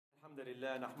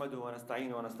لله نحمده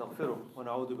ونستعينه ونستغفره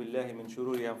ونعوذ بالله من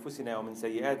شرور أنفسنا ومن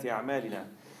سيئات أعمالنا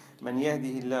من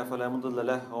يهده الله فلا مضل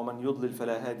له ومن يضلل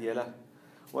فلا هادي له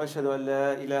وأشهد أن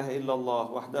لا إله إلا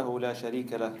الله وحده لا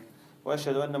شريك له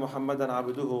وأشهد أن محمدا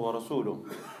عبده ورسوله.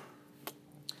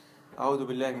 أعوذ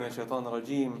بالله من الشيطان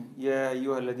الرجيم. يا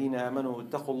أيها الذين آمنوا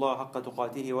اتقوا الله حق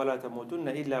تقاته ولا تموتن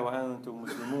إلا وأنتم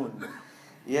مسلمون.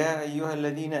 يا أيها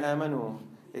الذين آمنوا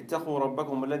اتقوا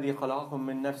ربكم الذي خلقكم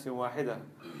من نفس واحدة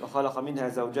وخلق منها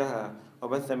زوجها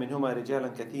وبث منهما رجالا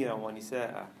كثيرا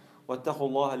ونساء واتقوا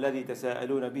الله الذي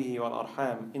تساءلون به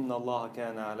والأرحام إن الله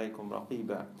كان عليكم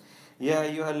رقيبا. يا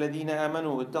أيها الذين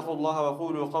آمنوا اتقوا الله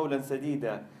وقولوا قولا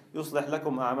سديدا يصلح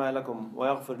لكم أعمالكم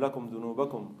ويغفر لكم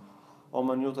ذنوبكم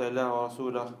ومن يطع الله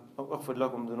ورسوله يغفر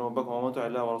لكم ذنوبكم ومن يطع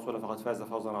الله ورسوله فقد فاز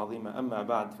فوزا عظيما. أما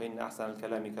بعد فإن أحسن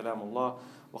الكلام كلام الله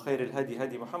وخير الهدي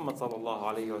هدي محمد صلى الله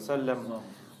عليه وسلم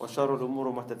وشر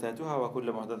الأمور محدثاتها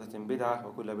وكل محدثة بدعة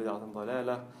وكل بدعة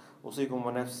ضلالة. أوصيكم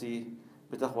ونفسي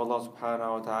بتقوى الله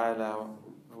سبحانه وتعالى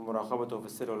ومراقبته في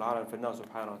السر والعلن فإنه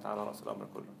سبحانه وتعالى رأس الأمر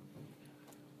كله.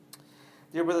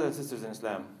 Dear brothers and sisters in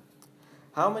Islam,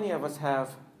 how many of us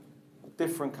have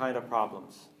different kind of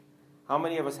problems? How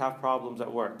many of us have problems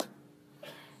at work?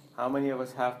 How many of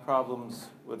us have problems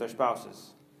with our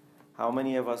spouses? How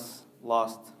many of us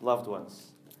lost loved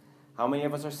ones? How many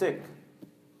of us are sick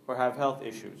or have health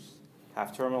issues,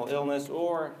 have terminal illness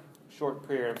or short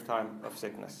period of time of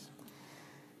sickness?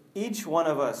 Each one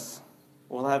of us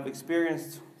will have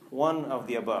experienced one of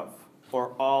the above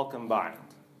or all combined.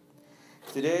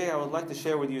 Today I would like to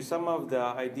share with you some of the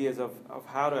ideas of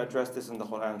how to address this in the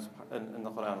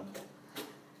Quran.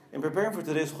 In preparing for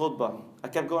today's khutbah, I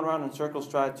kept going around in circles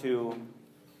trying to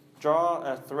draw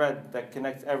a thread that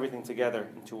connects everything together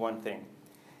into one thing.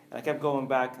 And I kept going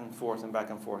back and forth and back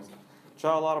and forth.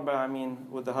 Inshallah,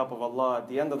 with the help of Allah, at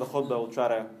the end of the khutbah, we'll try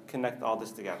to connect all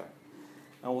this together.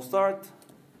 And we'll start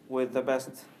with the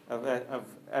best of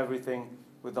everything,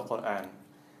 with the Quran.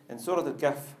 In Surah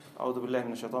Al-Kahf, أعوذ بالله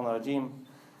من الشيطان الرجيم.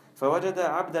 فوجد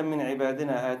عبدا من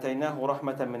عبادنا آتيناه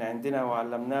رحمة من عندنا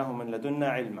وعلمناه من لدنا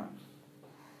علما.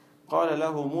 قال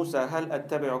له موسى هل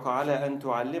أتبعك على أن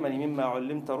تعلمني مما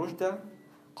علمت رشدا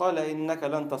قال إنك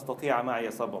لن تستطيع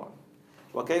معي صبرا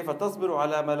وكيف تصبر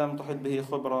على ما لم تحط به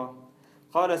خبرا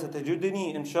قال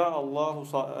ستجدني إن شاء الله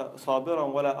صابرا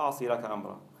ولا أعصي لك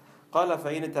أمرا قال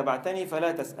فإن اتبعتني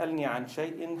فلا تسألني عن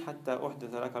شيء حتى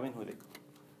أحدث لك منه ذكر.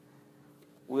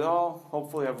 We all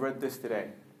hopefully have read this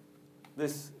today.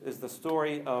 This is the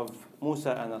story of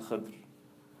Musa and Al-Khidr.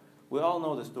 We all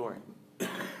know the story.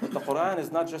 But the Quran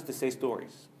is not just to say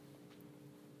stories.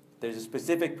 There's a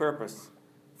specific purpose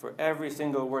for every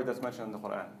single word that's mentioned in the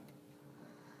Quran.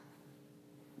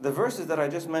 The verses that I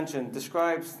just mentioned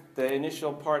describes the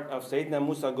initial part of Sayyidina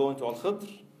Musa going to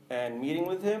Al-Khidr and meeting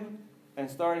with him and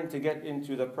starting to get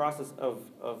into the process of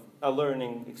a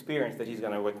learning experience that he's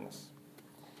going to witness.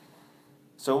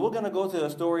 So we're going to go to the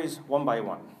stories one by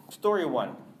one. Story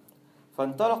 1.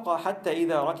 فانطلق حتى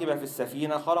إذا ركب في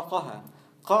السفينة خرقها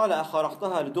قال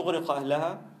أخرقتها لتغرق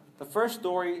أهلها. The first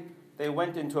story, they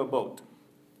went into a boat.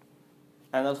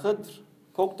 And Al-Khidr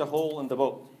poked a hole in the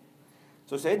boat.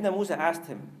 So Sayyidina Musa asked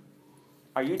him,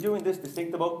 are you doing this to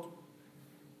sink the boat?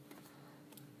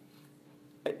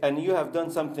 And you have done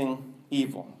something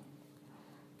evil.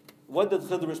 What did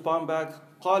Khidr respond back?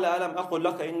 قال ألم أقل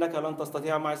لك إنك لن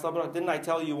تستطيع معي صبرا. Didn't I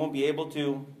tell you you won't be able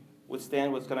to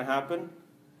withstand what's going to happen?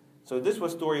 So this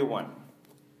was story 1.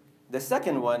 The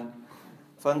second one,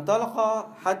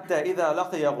 فانطلق حتى إذا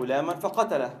لقي غلاما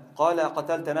فقتله قال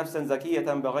قتلت نفسا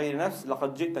زكية بغير نفس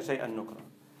لقد جئت شيئا نكرا.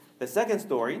 The second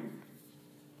story,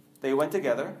 they went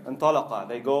together. انطلق,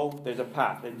 they go, there's a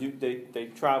path, they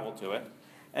travel to it,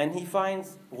 and he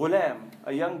finds غلام,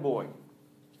 a young boy,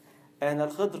 and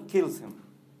Al-Khidr kills him.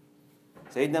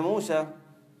 Sayyidina Musa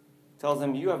tells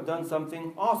him, you have done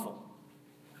something awful.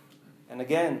 And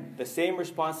again, the same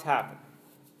response happened.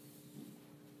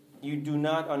 You do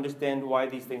not understand why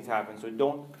these things happen, so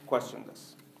don't question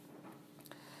this.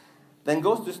 Then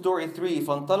goes to story 3.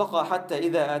 فَانْطَلَقَ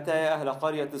حَتَّى إِذَا أَتَيَا أَهْلَ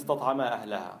قَرْيَةٍ اسْتَطْعَمَا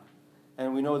أَهْلَهَا.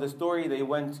 And we know the story. They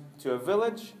went to a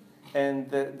village, and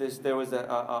there was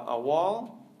a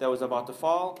wall that was about to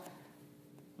fall.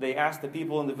 They asked the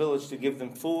people in the village to give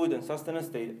them food and sustenance.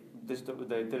 They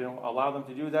didn't allow them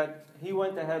to do that. He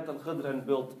went ahead to Al-Khidr and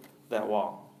built that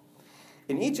wall.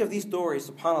 In each of these stories,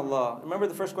 subhanAllah, remember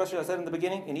the first question I said in the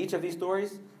beginning? In each of these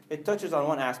stories, it touches on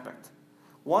one aspect.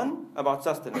 One, about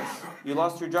sustenance. You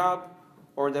lost your job,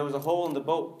 or there was a hole in the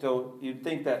boat, so you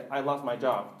think that I lost my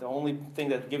job. The only thing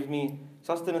that gives me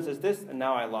sustenance is this, and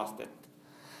now I lost it.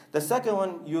 The second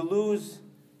one, you lose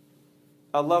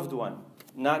a loved one.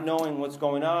 not knowing what's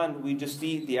going on, we just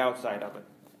see the outside of it.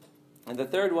 And the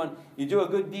third one, you do a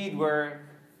good deed where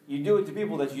you do it to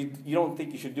people that you don't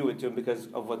think you should do it to because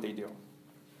of what they do.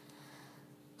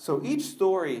 So each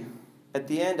story, at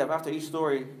the end of after each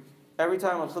story, every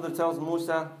time Al-Khidr tells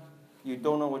Musa, you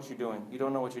don't know what you're doing. You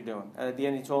don't know what you're doing. And at the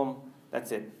end he told him,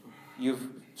 that's it. You've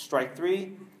strike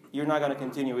three, you're not going to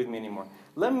continue with me anymore.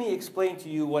 Let me explain to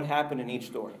you what happened in each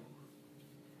story.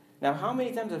 Now, how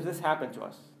many times has this happened to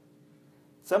us?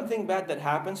 Something bad that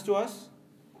happens to us,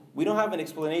 we don't have an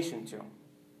explanation to.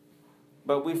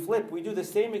 But we flip, we do the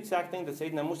same exact thing that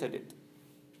Sayyidina Musa did.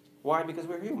 Why? Because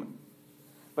we're human.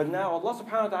 But now Allah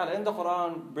subhanahu wa ta'ala in the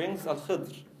Quran brings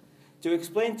Al-Khidr to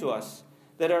explain to us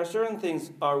that there are certain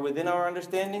things are within our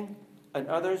understanding and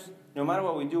others, no matter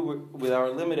what we do with our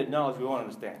limited knowledge, we won't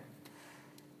understand.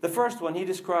 The first one he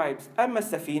describes, Amma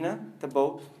Safina, the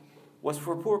boat, was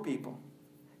for poor people.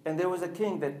 And there was a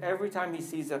king that every time he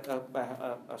sees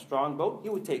a strong boat, he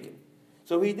would take it.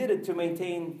 So he did it to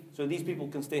maintain, so these people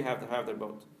can have their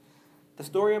boat. The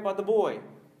story about the boy,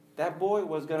 that boy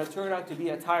was going to turn out to be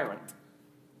a tyrant.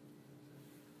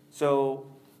 So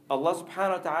Allah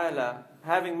subhanahu wa ta'ala,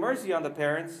 having mercy on the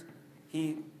parents,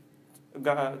 he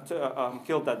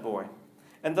killed that boy.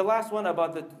 And the last one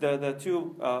about the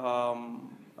two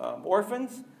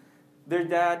orphans, their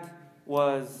dad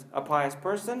was a pious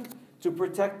person to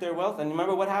protect their wealth. And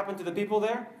remember what happened to the people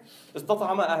there?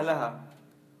 استطعم أهلها.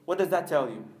 What does that tell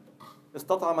you?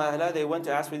 استطعم أهلها, they went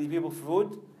to ask for these people for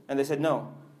food, and they said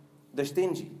no. They're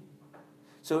stingy.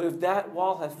 So if that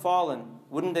wall had fallen,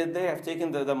 wouldn't they have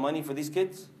taken the money for these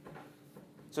kids?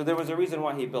 So there was a reason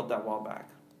why he built that wall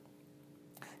back.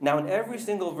 Now in every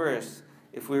single verse,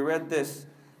 if we read this,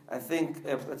 I think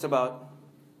it's about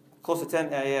close to 10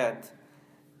 ayat,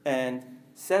 and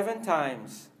 7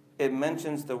 times it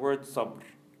mentions the word sabr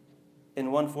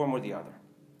in one form or the other.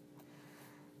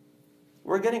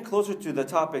 We're getting closer to the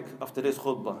topic of today's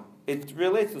khutbah. It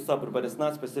relates to sabr, but it's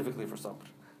not specifically for sabr.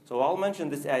 So I'll mention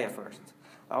this ayah first.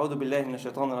 أعوذ بالله من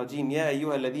الشيطان الرجيم يا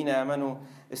أيها الذين آمنوا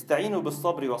استعينوا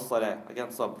بالصبر والصلاة.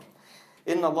 Again صبر.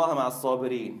 إن الله مع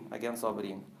الصابرين. Again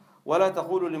صابرين. ولا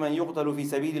تقولوا لمن يقتل في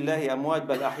سبيل الله أموات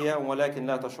بل أحياء ولكن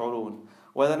لا تشعرون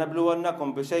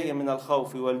ولنبلونكم بشيء من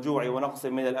الخوف والجوع ونقص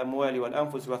من الأموال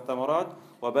والأنفس والثمرات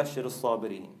وبشر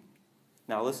الصابرين.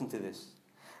 Now listen to this.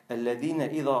 الذين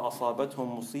إذا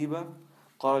أصابتهم مصيبة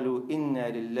قالوا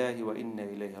إنا لله وإنا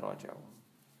إليه راجعون.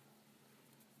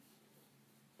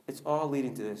 It's all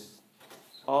leading to this.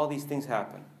 All these things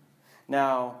happen.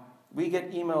 Now, we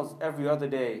get emails every other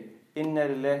day. Inna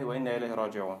lillahi wa inna ilayhi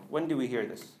raji'un. When do we hear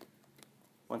this?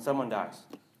 When someone dies.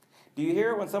 Do you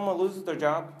hear when someone loses their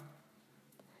job?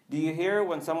 Do you hear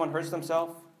when someone hurts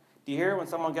themselves? Do you hear when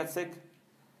someone gets sick?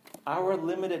 Our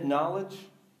limited knowledge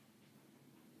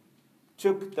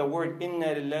took the word Inna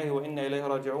lillahi wa inna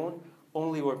ilayhi raji'un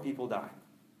only where people die.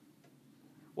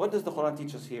 What does the Quran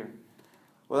teach us here?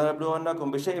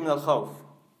 وَلَنَبْلُوَنَّكُمْ بِشَيْءٍ مِنَ الْخَوْفِ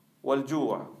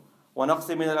وَالْجُوعِ وَنَقْصٍ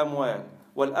مِنَ الْأَمْوَالِ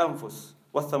وَالْأَنفُسِ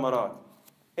وَالثَّمَرَاتِ.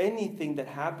 Anything that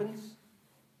happens,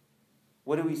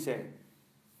 what do we say?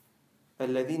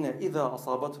 الَّذِينَ إِذَا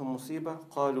أَصَابَتْهُمْ مُصِيبَةٌ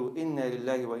قَالُوا إِنَّا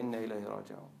لِلَّهِ وَإِنَّا إِلَيْهِ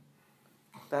رَاجِعُونَ.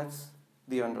 That's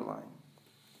the underlying.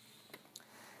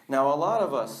 Now a lot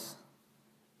of us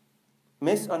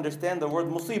misunderstand the word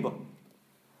musibah.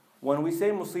 When we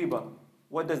say musibah,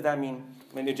 what does that mean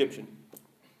in Egyptian?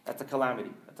 That's a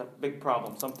calamity. That's a big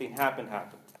problem. Something happened.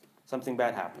 Something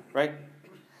bad happened, right?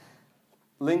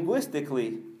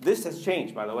 Linguistically, this has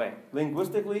changed, by the way.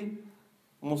 Linguistically,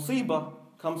 musibah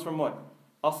comes from what?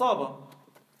 Asaba.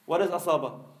 What is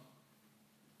asaba?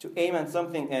 To aim at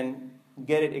something and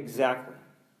get it exactly.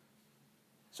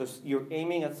 So you're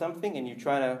aiming at something and you're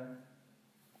trying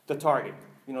to target.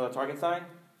 You know the target sign?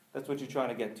 That's what you're trying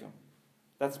to get to.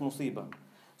 That's musibah.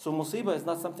 So musibah is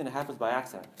not something that happens by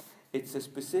accident. It's a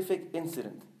specific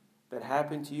incident that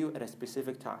happened to you at a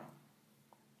specific time.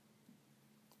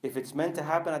 If it's meant to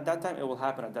happen at that time, it will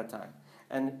happen at that time.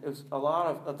 And it's a lot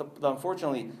of,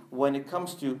 unfortunately, when it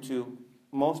comes to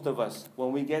most of us,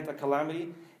 when we get a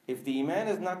calamity, if the iman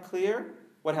is not clear,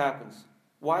 what happens?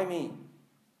 Why me?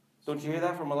 Don't you hear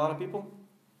that from a lot of people?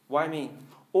 Why me?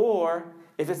 Or,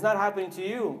 if it's not happening to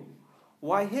you,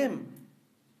 why him?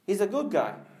 He's a good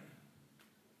guy.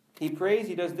 He prays,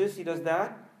 he does this, he does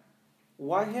that.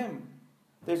 Why him?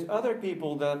 There's other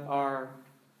people that are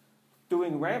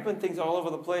doing rampant things all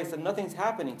over the place and nothing's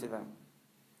happening to them.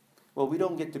 Well, we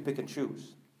don't get to pick and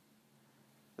choose.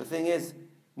 The thing is,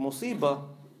 musibah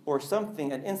or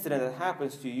something, an incident that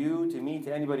happens to you, to me,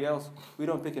 to anybody else, we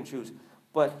don't pick and choose.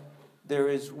 But there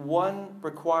is one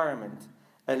requirement.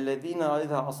 الَّذِينَ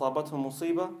إِذَا أَصَابَتْهُمْ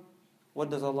مُصِيبَةٌ.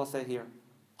 What does Allah say here?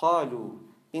 قالوا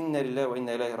إنا لله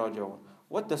وإنا إليه راجعون.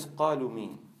 What does قالوا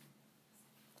mean?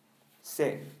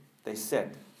 Say. They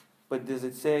said. But does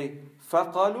it say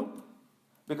فقالوا?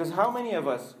 Because how many of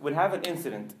us would have an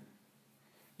incident?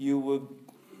 You would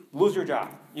lose your job.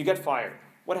 You get fired.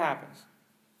 What happens?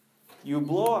 You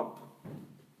blow up.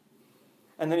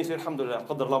 And then you say, Alhamdulillah,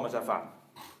 قدر الله ما شاء فعل.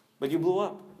 But you blew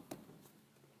up.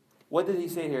 What did he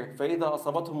say here? فَإِذَا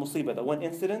أَصَابَتْهُمْ مُصِيبَةٌ. The one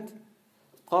incident,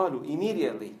 قالوا,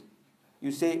 immediately,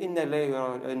 you say, إِنَّا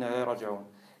إِلَيْهِ رَاجِعُونَ.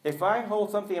 If I hold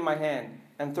something in my hand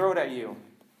and throw it at you,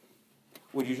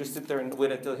 would you just sit there and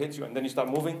wait until it hits you and then you stop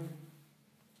moving?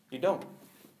 You don't.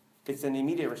 It's an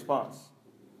immediate response.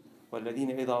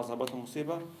 وَالَّذِينَ إِذَا أَصَابَتْهُمْ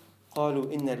مُصِيبَةٌ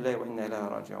قَالُوا إِنَّا لِلَّهِ وَإِنَّا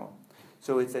إِلَيْهِ رَاجِعُونَ.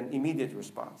 So it's an immediate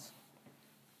response.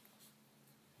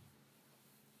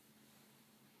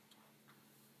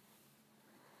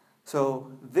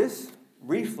 So this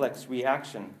reflex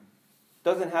reaction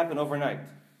doesn't happen overnight.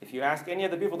 If you ask any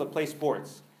of the people that play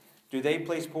sports, do they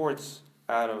play sports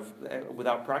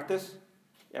without practice?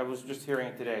 I was just hearing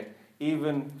it today.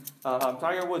 Even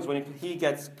Tiger Woods, when he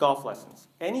gets golf lessons,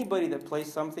 anybody that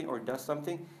plays something or does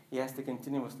something, he has to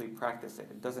continuously practice it.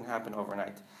 It doesn't happen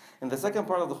overnight. In the second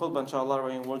part of the khutbah, inshallah,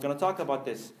 we're going to talk about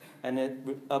this and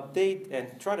update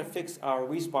and try to fix our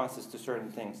responses to certain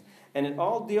things. And it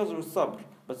all deals with sabr,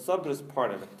 but sabr is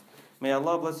part of it. May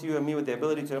Allah bless you and me with the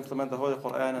ability to implement the Holy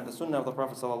Quran and the Sunnah of the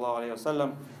Prophet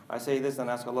ﷺ. I say this and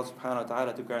ask Allah subhanahu wa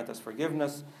ta'ala to grant us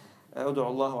forgiveness. أدعو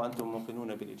الله وأنتم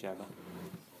موقنون بالإجابة.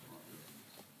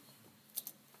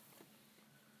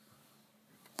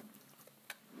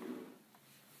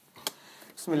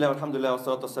 Bismillah, alhamdulillah, wa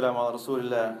salatu wassalamu ala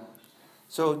rasulillah.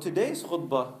 So today's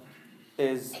khutbah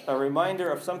is a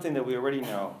reminder of something that we already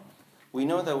know. We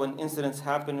know that when incidents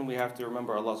happen, we have to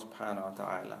remember Allah subhanahu wa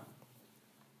ta'ala.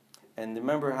 And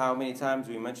remember how many times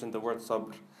we mentioned the word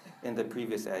sabr in the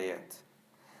previous ayat.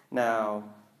 Now,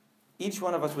 each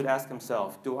one of us would ask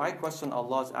himself, do I question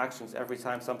Allah's actions every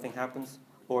time something happens?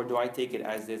 Or do I take it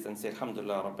as is and say,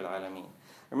 Alhamdulillah Rabbil Alameen?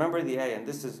 Remember the ayah, and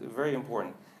this is very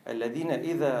important. الَّذِينَ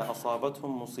إِذَا أَصَابَتْهُمْ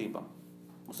مُصِيبَةٌ.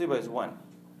 Musibah is one.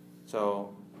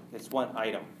 So it's one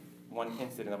item, one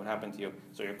incident that would happen to you.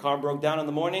 So your car broke down in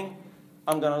the morning,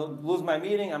 I'm going to lose my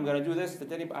meeting, I'm going to do this.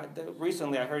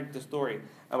 Recently I heard the story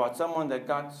about someone that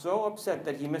got so upset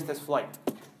that he missed his flight.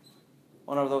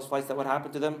 One of those flights that would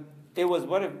happen to them. It was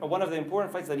one of the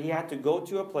important flights that he had to go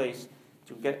to a place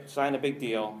to sign a big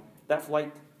deal. That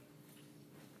flight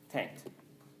tanked.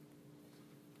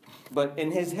 But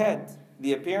in his head,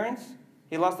 the appearance,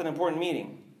 he lost an important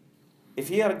meeting. If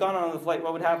he had gone on the flight,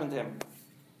 what would happen to him?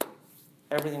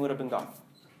 Everything would have been gone.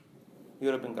 He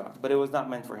would have been gone. But it was not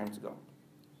meant for him to go.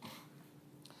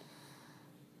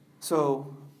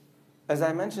 So, as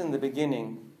I mentioned in the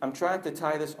beginning, I'm trying to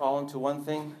tie this all into one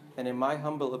thing, and in my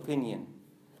humble opinion,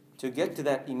 to get to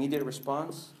that immediate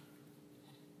response,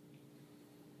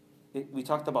 we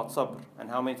talked about sabr, and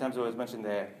how many times it was mentioned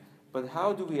there. But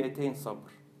how do we attain sabr?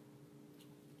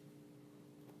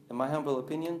 In my humble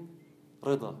opinion,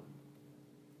 Ridda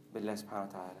Bellah subhanahu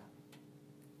wa ta'ala.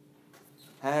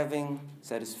 Having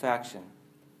satisfaction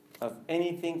of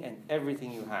anything and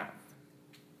everything you have.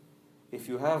 If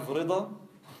you have Ridda,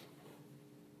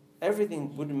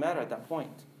 everything wouldn't matter at that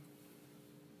point.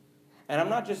 And I'm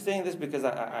not just saying this because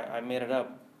I made it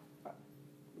up.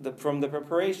 From the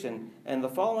preparation and the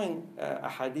following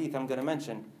hadith I'm going to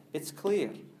mention, it's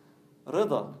clear.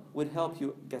 Ridda would help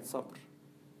you get sabr.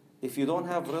 If you don't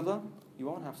have Ridda, you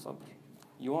won't have sabr.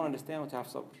 You won't understand what to have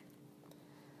sabr.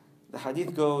 The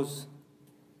hadith goes,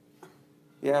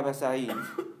 يا أبا سعيد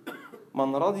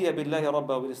من رضي بالله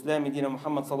ربا وبالإسلام دين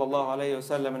محمد صلى الله عليه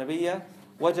وسلم نبيا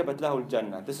وجبت له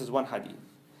الجنة. This is one hadith.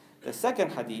 The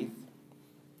second hadith,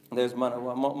 there's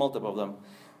multiple of them.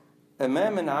 ما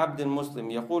من عبد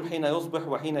مسلم يقول حين يصبح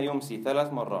وحين يمسي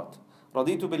 3 مرات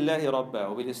رضيت بالله ربا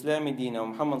وبالإسلام دينا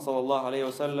ومحمد صلى الله عليه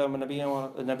وسلم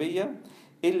نبيا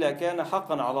إلا كان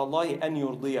حقا على الله أن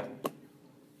يرضيه.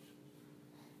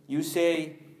 You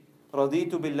say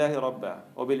رضيت بالله ربا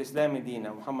وبالإسلام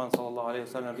دينا ومحمد صلى الله عليه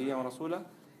وسلم نبيا ورسولا.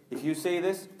 If you say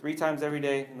this 3 times every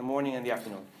day, in the morning and the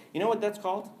afternoon, you know what that's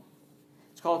called?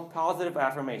 It's called positive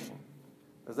affirmation.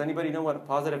 Does anybody know what a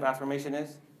positive affirmation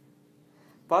is?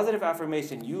 Positive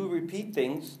affirmation, you repeat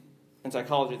things, in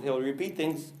psychology, they'll repeat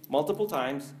things multiple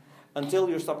times until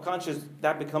your subconscious,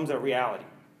 that becomes a reality.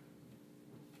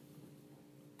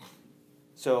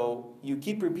 So you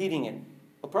keep repeating it.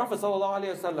 The Prophet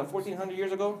ﷺ, 1400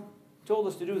 years ago, told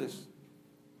us to do this.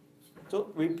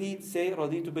 So repeat, say,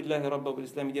 رَضِيتُ بِاللَّهِ رَبَّ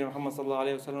وَبِالْإِسْلَامِ دِينًا وَمُحَمَّدٍ صَلَّى اللَّهُ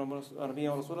عَلَيْهِ وَسَلَّمَ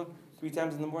نَبِيًّا وَرَسُولًا 3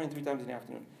 times in the morning, 3 times in the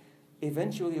afternoon.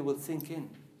 Eventually it will sink in.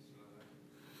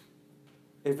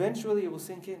 Eventually it will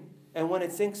sink in. And when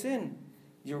it sinks in,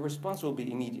 your response will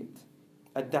be immediate.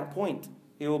 At that point,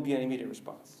 it will be an immediate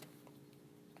response.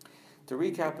 To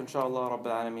recap, inshallah, Rabbil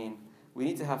Alameen, we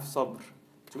need to have sabr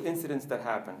to incidents that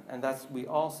happen. And we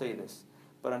all say this.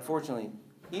 But unfortunately,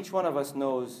 each one of us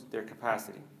knows their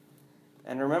capacity.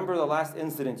 And remember the last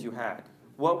incident you had.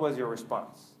 What was your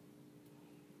response?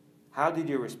 How did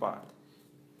you respond?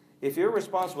 If your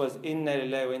response was, Inna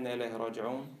lillahi wa inna ilayhi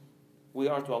raji'un, we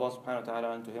are to Allah subhanahu wa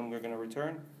ta'ala and to Him we're going to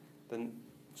return, then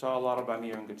inshallah Rabbil Alameen,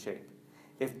 you're in good shape.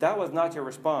 If that was not your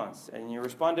response, and you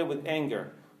responded with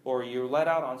anger, or you let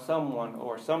out on someone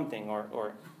or something,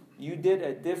 or you did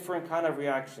a different kind of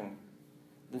reaction,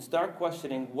 then start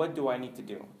questioning, what do I need to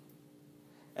do?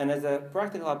 And as a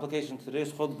practical application to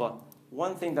today's khutbah,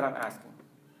 one thing that I'm asking,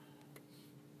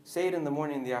 say it in the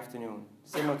morning, in the afternoon,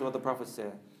 similar to what the Prophet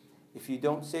said. If you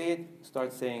don't say it,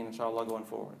 start saying, inshallah, going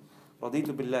forward.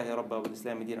 رضيت بالله ربا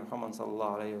والإسلام دين محمد صلى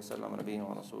الله عليه وسلم نبينا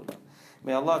ورسوله.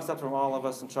 May Allah accept from all of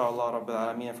us, inshallah, Rabbil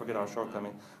Alameen, and forget our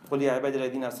shortcomings. قل يا عبادي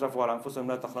الذين أسرفوا على أنفسهم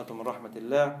لا تقنطوا من رحمة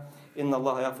الله إن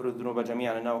الله يغفر الذنوب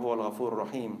جميعا إنه هو الغفور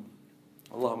الرحيم.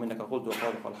 اللهم إنك قلت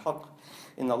وقولك الحق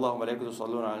إن الله وملائكته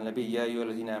يصلون على النبي يا أيها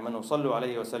الذين آمنوا صلوا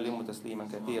عليه وسلموا تسليما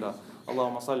كثيرا.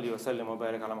 اللهم صل وسلم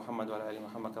وبارك على محمد وعلى آل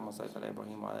محمد كما صليت على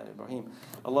إبراهيم وعلى آل إبراهيم.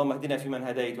 اللهم اهدنا فيمن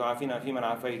هديت وعافنا فيمن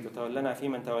عافيت وتولنا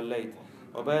فيمن توليت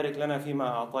وبارك لنا فيما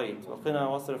أعطيت وقنا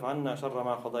واصرف عنا شر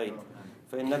ما قضيت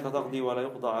فإنك تقضي ولا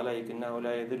يقضى عليك إنه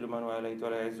لا يذل من واليت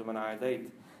ولا يعز من عاديت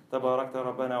تباركت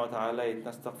ربنا وتعاليت.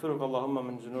 نستغفرك اللهم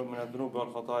من الذنوب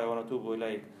والخطايا ونتوب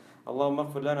إليك. اللهم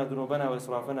اغفر لنا ذنوبنا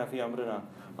وإسرافنا في أمرنا.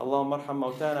 اللهم ارحم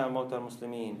موتانا وموتى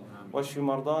المسلمين واشف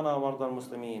مرضانا ومرضى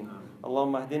المسلمين.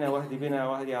 اللهم اهدنا واهد بنا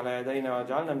واهد على يدينا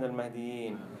واجعلنا من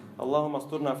المهديين. اللهم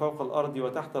استرنا فوق الأرض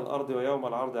وتحت الأرض ويوم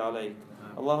العرض عليك.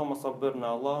 اللهم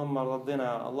صبرنا اللهم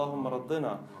ردنا اللهم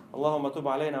ردنا اللهم تب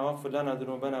علينا واغفر لنا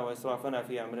ذنوبنا وإسرافنا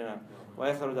في أمرنا.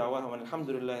 وآخر دعواهم الحمد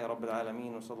لله رب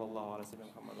العالمين وصلى الله على سيدنا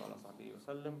محمد وعلى صحبه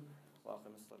وسلم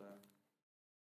وأقم الصلاة.